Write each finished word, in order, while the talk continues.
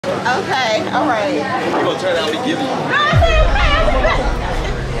Okay, all right. You gonna turn out and give you? No, I said,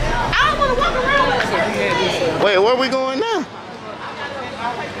 I don't want to walk around with it. Wait, where are we going now?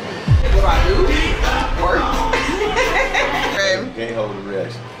 What do I do? Work. You can't hold the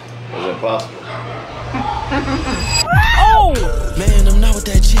reaction. It's impossible. Oh! Man, I'm not with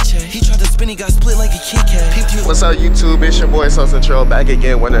that chit chat. He tried to spin, he got split like a Kit Kat. What's up, YouTube? It's your boy SoSintreal back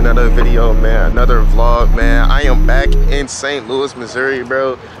again with another video, man. Another vlog, man. I am back in St. Louis, Missouri,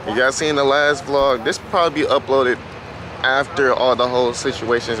 bro. If y'all seen the last vlog, this will probably be uploaded after all the whole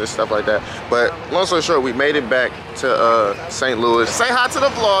situations and stuff like that. But long story short, we made it back to St. Louis. Say hi to the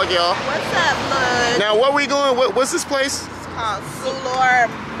vlog, y'all. What's up, Blood? Now, where we going? What's this place? It's called Solar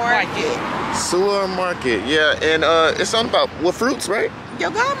Market. Solar Market, yeah. And it's something about what fruits, right? Your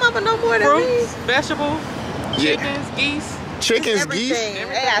godmother know more than Fruits, me. vegetables, Yeah. chickens, geese. Chickens, geese. Everything.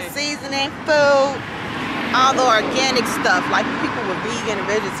 They got seasoning, food, all the organic stuff. Like people with vegan and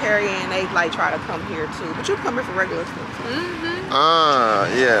vegetarian, they like try to come here too. But you come here for regular stuff too.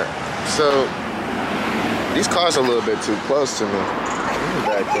 Yeah. So these cars are a little bit too close to me.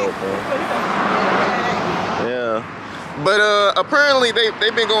 Back up, bro. Yeah. But apparently they've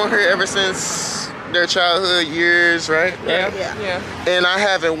been going here ever since their childhood years, right? Yeah. And I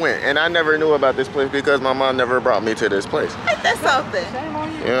haven't went, and I never knew about this place because my mom never brought me to this place. Ain't that something?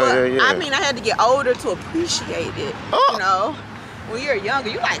 Yeah. I mean, I had to get older to appreciate it. Oh. You know, when you're younger,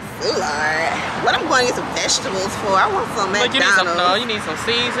 you like food. What I'm going to get some vegetables for? I want some But McDonald's. you need some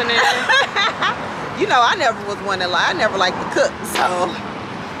seasoning. You know, I never was one to lie. I never liked to cook, so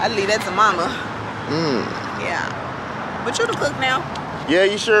I leave that to mama. Yeah. But you the cook now. Yeah,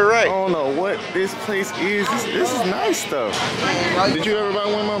 you sure right. I don't know what this place is. This is nice stuff. Did you ever buy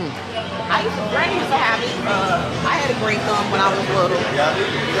one, mama? I used to have it. I had a green thumb when I was little,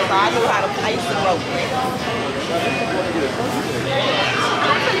 so I knew how to. I used to rope.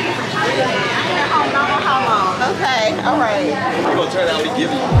 I ain't been home no more how long. Okay, all right. You gonna turn out and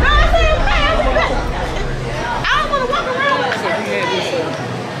give you? No, I said, I don't want to walk around with it.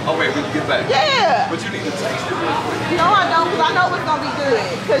 Oh wait, when you get back. Yeah. But you need to taste it real quick. No, I don't, because I know it's gonna be good.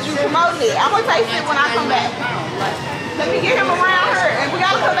 Because you promoting it. I'm gonna taste it when I come back. Let me get him around her, and we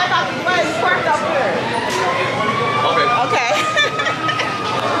gotta come back out the way. He's parked over here. Okay. Okay.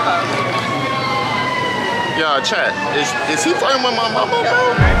 Y'all, chat. Is he flirting with my mama, bro?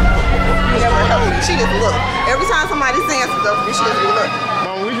 Never help me. She just look. Every time somebody's saying stuff, she just look.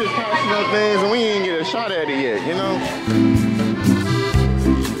 Mom, we just passing up things and we ain't get a shot at it yet, you know?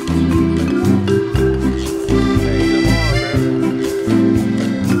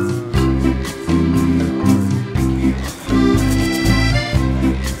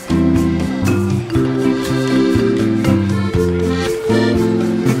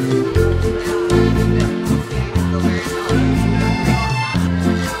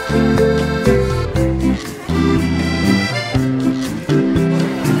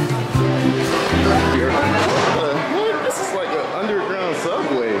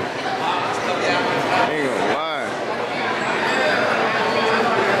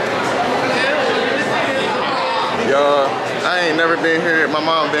 Been here, my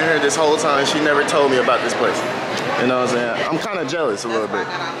mom been here this whole time. She never told me about this place. You know what I'm saying? I'm kind of jealous a little bit.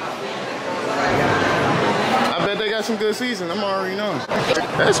 I bet they got some good season. I'm already know.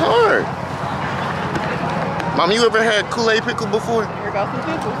 That's hard. Mom, you ever had Kool-Aid pickle before? Here goes some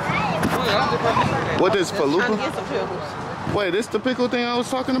pickles. What is Trying to falupa? get some pickles. Wait, this the pickle thing I was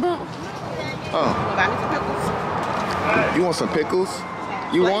talking about? Oh. Buy me some pickles. You want some pickles?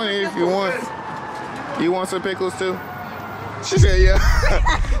 You want it if you want. You want some pickles too? She said, yeah.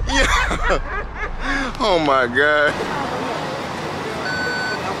 Yeah. Oh my God.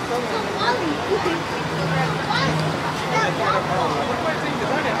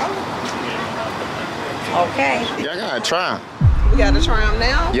 Okay. Y'all gotta try 'em. We gotta try them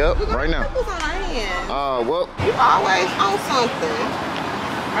now? Yep, We got right now. pickles on our hands. Well. You always on something.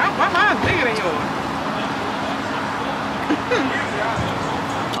 My mind's bigger than yours.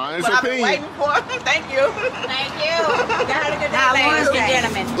 Honest What I've been opinion. waiting for. Thank you. Thank you. Have a good day, ladies and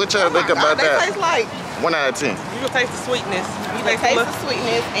gentlemen. What y'all think about They that? taste like, 1 out of 10. You can taste the sweetness. You they taste taste the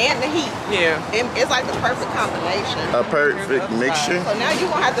sweetness and the heat. Yeah. It's like the perfect combination. A perfect mixture. So now you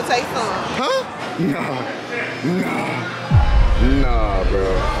gonna have to taste some. Huh? Nah, bro.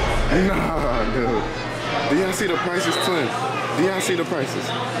 Nah, dude. Do y'all see the prices, twin? Do y'all see the prices?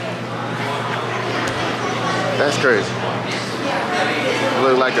 That's crazy.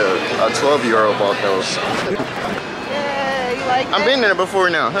 Look like a 12-year-old bought those. Yeah, you like that? I've been there before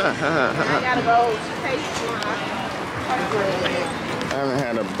now. I gotta go taste one. I haven't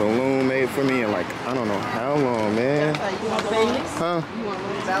had a balloon made for me in like, I don't know how long, man. You want balloons? Huh? You want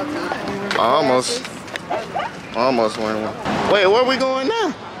balloons outside? Almost wearing one. Wait, where are we going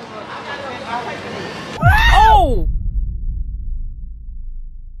now? Oh!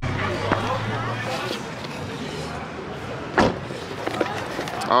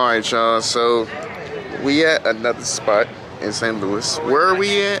 All right, y'all. So we at another spot in St. Louis. Where are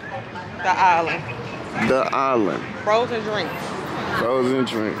we at? The island. The Island. Frozen drinks. Frozen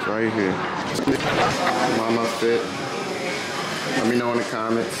drinks right here. Mama Fit. Let me know in the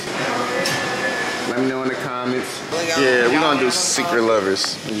comments. Let me know in the comments. Yeah, we're gonna do Secret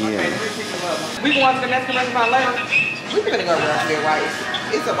Lovers. Yeah. We going to the Mexican restaurant later? We're gonna go around there, rice.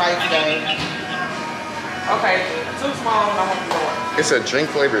 It's a rice day. Okay, 2 small, I want to go. It's a drink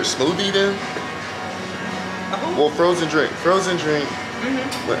flavored smoothie then? Well, frozen drink. Frozen drink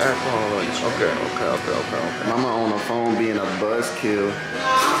with alcohol. Okay. Mama on the phone being a buzzkill. No,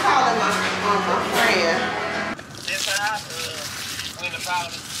 I'm calling my friend. This I went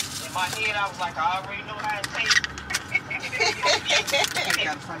about it. In my head, I was like, I already know how it tastes.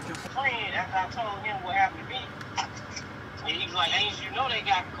 Friend, after I told him what happened to me, and he was like, ain't you know they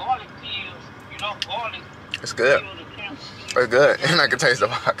got garlic pills? You know, garlic. It's good. It's good. And I can taste the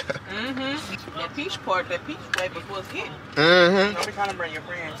vodka. That peach flavor was hitting. Mm-hmm. Don't be trying to bring your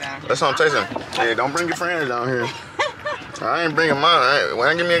friends down. That's what I'm tasting. Hey, don't bring your friends down here. I ain't bringing mine. When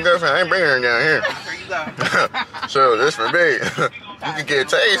I give me a girlfriend, I ain't bringing her down here. There you go. So this for me. You can get a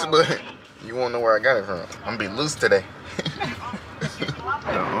taste, but you won't know where I got it from. I'm gonna be loose today.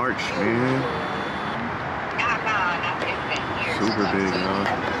 The arch, man. Super big, y'all.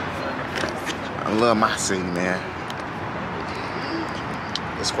 I love my city, man.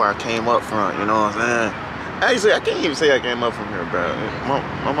 That's where I came up from, you know what I'm saying? Actually, I can't even say I came up from here, bro.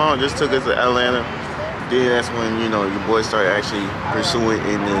 My mom just took us to Atlanta. Then that's when, you know, your boy started actually pursuing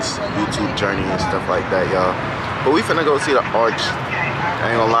in this YouTube journey and stuff like that, y'all. But we finna go see the arch. I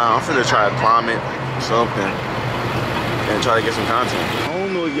ain't gonna lie, I'm finna try to climb it, something, and try to get some content. I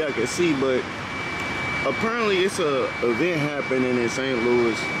don't know if y'all can see, but apparently it's a event happening in St.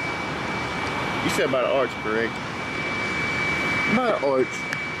 Louis. You said by the arch, correct? By the arch.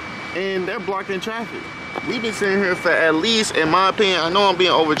 And they're blocking traffic. We've been sitting here for at least, in my opinion, I know I'm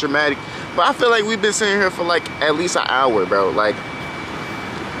being over dramatic, but I feel like we've been sitting here for like at least an hour, bro. Like,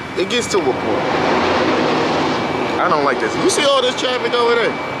 it gets to a point. I don't like this. You see all this traffic over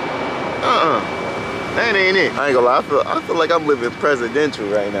there? That ain't it. I ain't gonna lie, I feel like I'm living presidential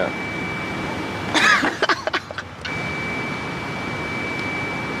right now.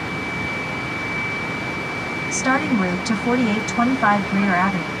 Starting route to 4825 Greer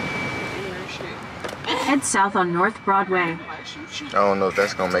Avenue. Head south on North Broadway. I don't know if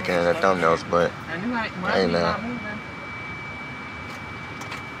that's gonna make it in the thumbnails, but hey now.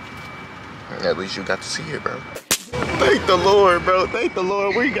 At least you got to see it, bro. Thank the Lord, bro. Thank the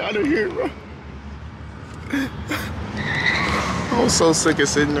Lord we got her here, bro. I'm so sick of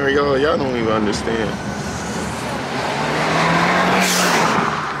sitting there, y'all. Y'all don't even understand.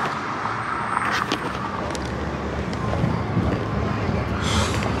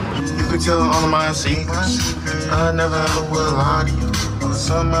 You could tell all of my secrets. I never ever will lie to you.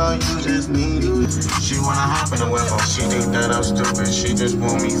 Somehow you just need it. She wanna hop in the whip. She think that I'm stupid. She just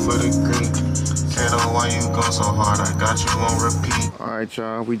want me for the green. Can't know why you go so hard. I got you on repeat. All right,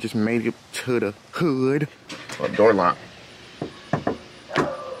 y'all. We just made it to the hood. Oh, door lock.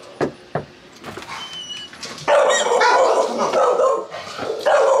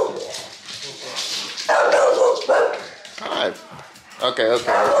 Okay.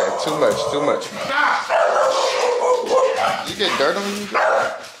 Too much. You get dirt on you?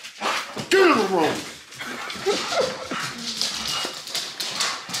 Get in the room.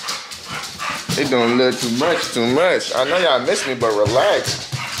 They doing a little too much. I know y'all miss me, but relax.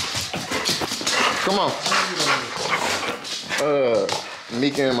 Come on.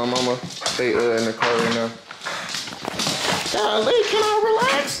 Mika and my mama, they in the car right now. Golly, can I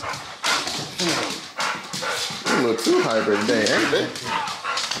relax? You look too hyper today, ain't they?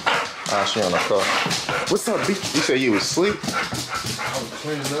 Ah, she on the car. What's up, B? You said you was asleep? I was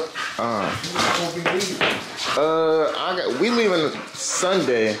cleaning up. We leaving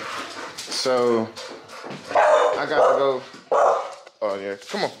Sunday, so I gotta go. Oh yeah,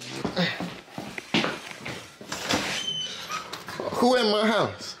 come on. Who in my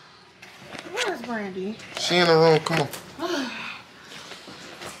house? Where's Brandy? She in the room. Come on.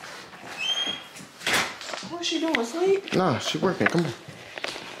 What's she doing? Sleep? Nah, she working. Come on.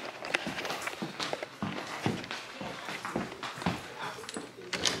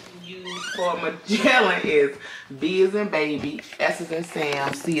 for Magellan is B as in baby, S as in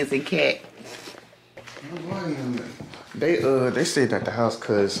Sam, C as in cat. They stayed at the house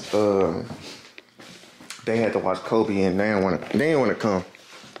cause they had to watch Kobe and they didn't wanna come.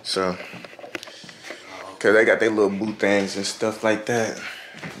 So cause they got their little boo things and stuff like that.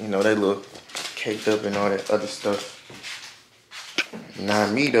 You know, they little caked up and all that other stuff.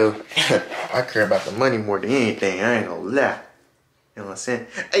 Not me though. I care about the money more than anything. I ain't gonna lie. You know what I'm saying?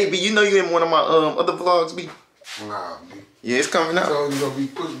 Hey, B, you know you in one of my other vlogs, B? Nah, B. Yeah, it's coming out. So you gonna be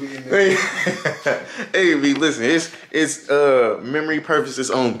putting me in there. Hey, B, listen, it's memory purposes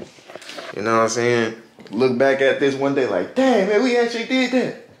only. You know what I'm saying? Look back at this one day like, dang, man, we actually did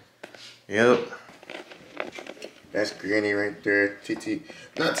that. Yep. That's Granny right there.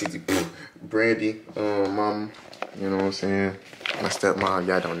 Not TT, Brandy, mama. You know what I'm saying? My stepmom,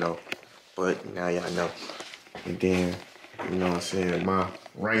 y'all don't know. But now y'all know. And then, you know what I'm saying, my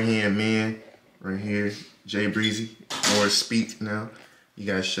right hand man, right here, Jay Breezy, or Speak now. You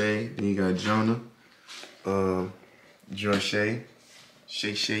got Shay, then you got Jonah, Joy Shay,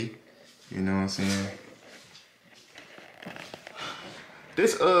 Shay, you know what I'm saying?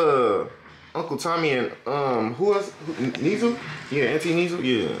 This, Uncle Tommy and, who else? Niesel? Yeah, Auntie Niesel?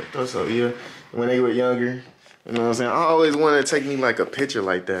 Yeah, I thought so, yeah. When they were younger, you know what I'm saying? I always wanted to take me like a picture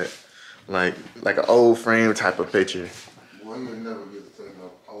like that. Like an old frame type of picture. Well, you'll never get to take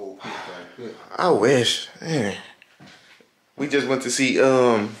no old picture like that. I wish. Man. We just went to see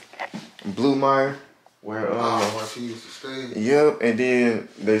Blue Mire, where where she used to stay. Yep, and then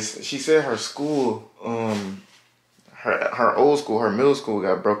she said her school, her old school, her middle school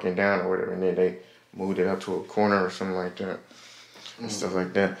got broken down or whatever, and then they moved it up to a corner or something like that. And stuff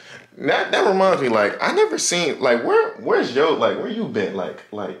like that. That reminds me, like, I never seen, like, where's your, like, where you been, like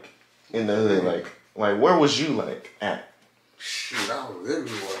in the hood, like where was you, like, at? Shit, I was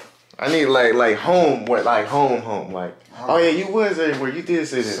everywhere. I need, like home, what, like, home, like, oh yeah, you was everywhere, you did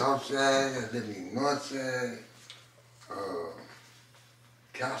say that. Southside, I lived in Northside,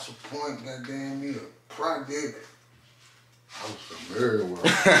 Castle Point, goddamn me, a project. I was from everywhere.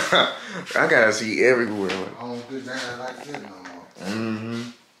 I gotta see everywhere. I don't get down like that no more. Mm-hmm.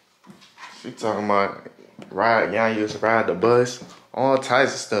 She talking about y'all used to ride the bus, all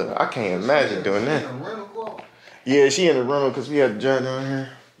types of stuff. I can't imagine doing that. Yeah, she in the rental because we had to drive down here.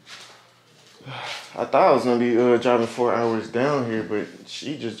 I thought I was gonna be driving 4 hours down here, but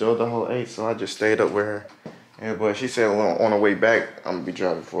she just drove the whole 8, so I just stayed up with her. And but she said on the way back, I'm gonna be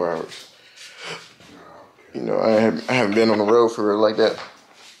driving 4 hours. You know, I haven't been on the road for real like that.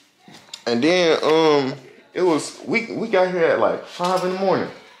 And then it was we got here at like 5 in the morning.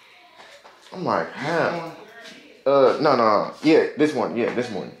 I'm like, how? No. Yeah, this morning.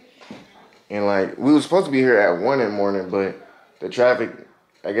 And like we was supposed to be here at 1 in the morning, but the traffic,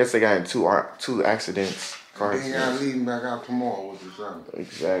 I guess they got in two accidents. Car accidents. Then y'all leaving back out tomorrow with the sun.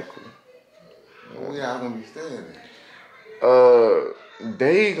 Exactly. Where y'all gonna be staying at?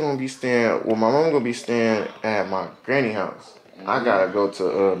 They gonna be staying. Well, my mom gonna be staying at my granny house. I gotta go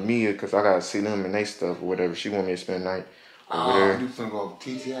to Mia because I gotta see them and they stuff or whatever. She want me to spend the night over there. You finna go to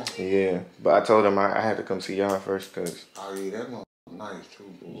TTI? Yeah, but I told them I had to come see y'all first because. Oh yeah, that one nice too.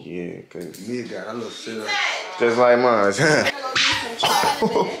 Bro. Yeah, because. Mia got a little sit up. Just like mine.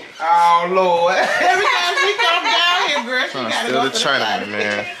 Oh Lord! Every time she come down here, girl, she gotta Still go the to Chinaman, the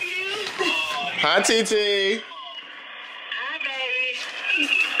man. Hi, TT.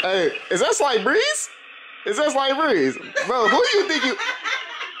 Hey, is that Slight Breeze? Is that Slight Breeze? Bro, who do you think you...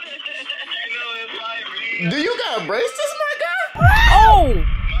 Do you got braces, my guy? Oh!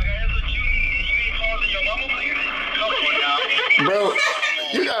 Bro,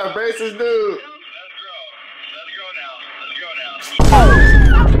 you got braces, dude.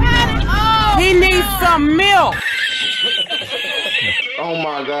 He needs some milk. Oh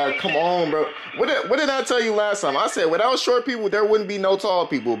my God, come on, bro. What did I tell you last time? I said without short people, there wouldn't be no tall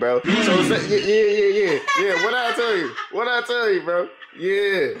people, bro. So yeah. What did I tell you? What did I tell you, bro?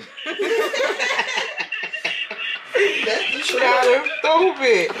 Yeah. That's the truth.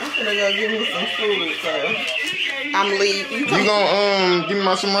 Stupid. I'm gonna go give me some food, so I'm leaving. You gonna give me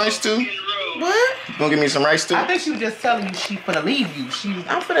some rice too? What? You gonna give me some rice too? I think she was just telling you she finna leave you.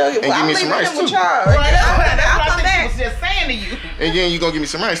 I'm finna give me some rice too. That's what I think she was just saying to you. And then you gonna give me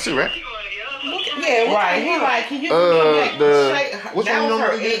some rice too, right? Yeah, right. He like, can you which that one was you her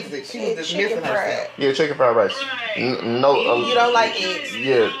want? exit. She was dismissing herself. Yeah, chicken fried rice. No. You don't like eggs?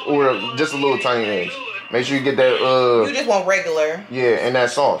 Yeah, or just a little tiny eggs. Make sure you get that. You just want regular. Yeah, and that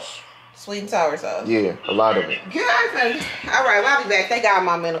sauce. Sweet and sour sauce. Yeah, a lot of it. Good. All right, well, I'll be back. Thank God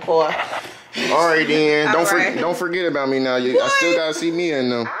my mental core. All right, then. All right. Don't forget about me now. I still gotta see me in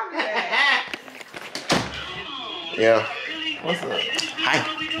them. I'm back. Yeah. What's up? Hi.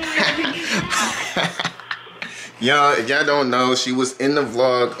 Y'all, if y'all don't know, she was in the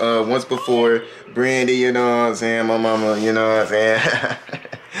vlog once before. Brandy, you know what I'm saying? My mama, you know what I'm saying?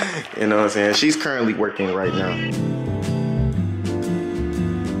 You know what I'm saying? She's currently working right now.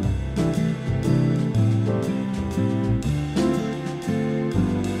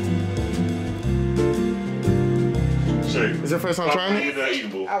 Is it first time trying it?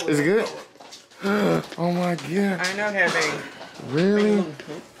 Is it good? Oh my god. I know that, baby. Really?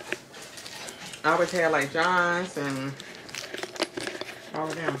 I would tell like John's and all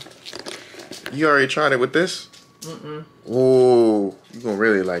of them. You already tried it with this? Oh, you gonna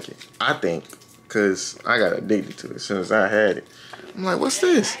really like it. I think. Cause I got addicted to it as soon as I had it. I'm like, what's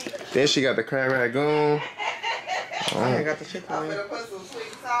this? Then she got the crab ragoon. I got the chicken wings.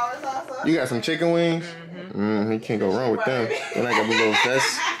 You got some chicken wings? You can't go wrong with them. Then I got a little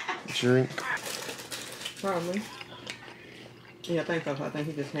fest drink. Probably. Yeah, I think so. I think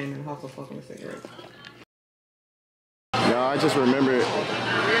he just came in the house with fucking a cigarette. Y'all, I just remembered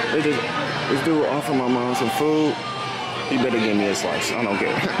this dude offered my mom some food. He better give me a slice. I don't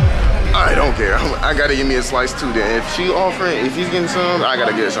care. I don't care. I gotta give me a slice too then. If she offering, if he's getting some, I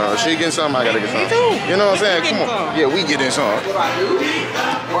gotta get some. If she getting some, I gotta get some. You know what I'm saying? Come on. Yeah, we getting some. What I do?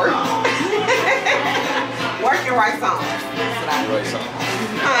 Work. Work and write songs. Right, some.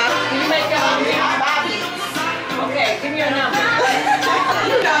 Can you make Bobby? Okay, give me your number.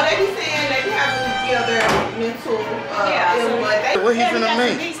 You know, they be saying they be having, you know, their mental illness. What he finna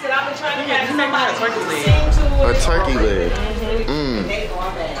make? I've been trying to get somebody a turkey leg. A turkey leg.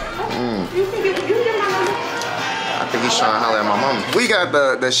 You can get my number. I think he's trying to holler at my mama. We got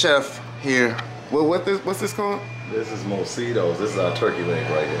the chef here. What's this called? This is Mositos. This is our turkey leg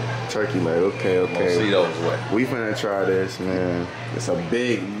right here. Turkey leg. Okay. Mositos way. We finna try this, man. It's a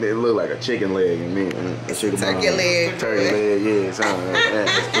big. It look like a chicken leg in me. A chicken Turkey leg. Turkey leg. Yeah, something like that.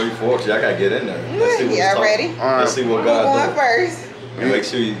 It's 3/4. Y'all gotta get in there. Let's see Yeah, ready? Let's see what Who's going God does. first? And make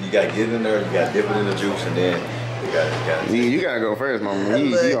sure you gotta get in there. You gotta dip it in the juice, and then you gotta. You gotta go first, mama.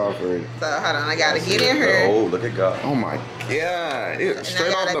 You offer it. So hold on, I gotta get in here. Oh, look at God. Oh my god!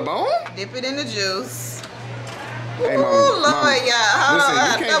 Straight off the bone? Dip it in the juice. Hey, Ooh, mama, Lord, yeah.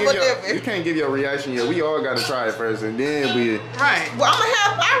 Listen, Double you dipping. can't give your reaction yet. We all gotta try it first, and then we. Right. Well, I'm gonna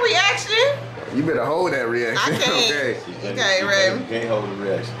have my reaction. You better hold that reaction. I can't. Okay. Okay, ready? You can't hold the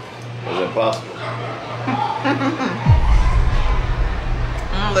reaction. It's impossible.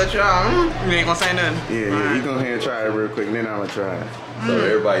 I'm gonna let y'all. You ain't gonna say nothing. Yeah. You go ahead and try it real quick, and then I'm gonna try it. So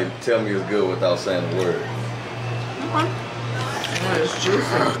everybody tell me it's good without saying a word. It's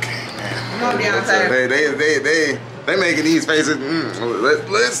juicy. Okay, man. Come on, Deontay. They making these faces.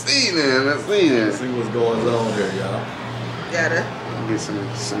 Let's see then. Let's see then. Let's see what's going on here, y'all. Gotta. Get some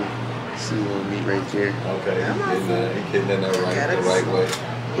little meat right here. Okay, he's getting in there the right way.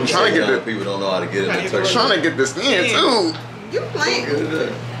 I'm trying to get the people don't know how to get in the turkey. I'm trying to get the skin too. You playing?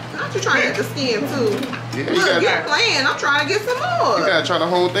 Not you trying to get the skin too? Yeah, Look, you're playing. I'm trying to get some more. You gotta try the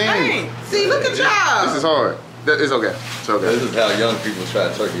whole thing. See, look at y'all. This is hard. It's okay. It's okay. This is how young people try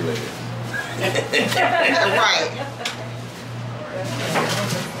turkey leg. Right.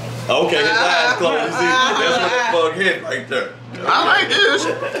 Okay, his eyes closed. You see, that's what the bug hit right there. I like this.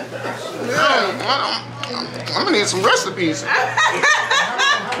 I'm gonna need some recipes.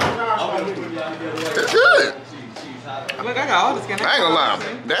 It's good. Look, I got all the skin. I ain't gonna lie.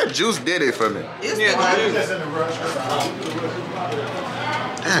 That juice did it for me.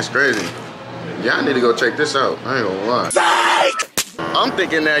 That's crazy. Y'all need to go check this out. I ain't gonna lie. I'm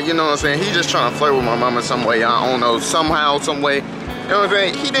thinking that, you know what I'm saying, he just trying to flirt with my mama some way. I don't know, somehow, some way. You know what I'm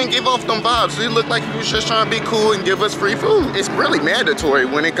saying? He didn't give off them vibes. He looked like he was just trying to be cool and give us free food. It's really mandatory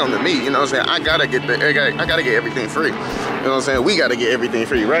when it comes to me. You know what I'm saying? I gotta get everything free. You know what I'm saying? We gotta get everything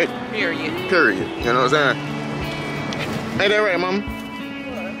free, right? Period. Period. You know what I'm saying? Ain't that right, mama?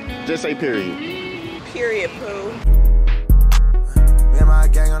 Just say period. Period, poo.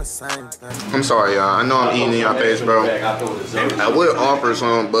 I'm sorry, y'all. I know I'm eating in your face, bro. I would offer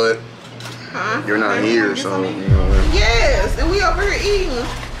some, but you're not here, so, you know. Yes, and we over here eating.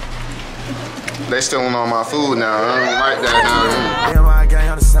 They stealing all my food now. I don't like that now. Me and my gang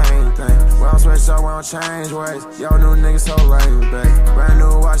on the same thing. We don't switch up, we don't change ways. Yo, new niggas so lame, babe. Brand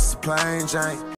new watch, the plain Jane.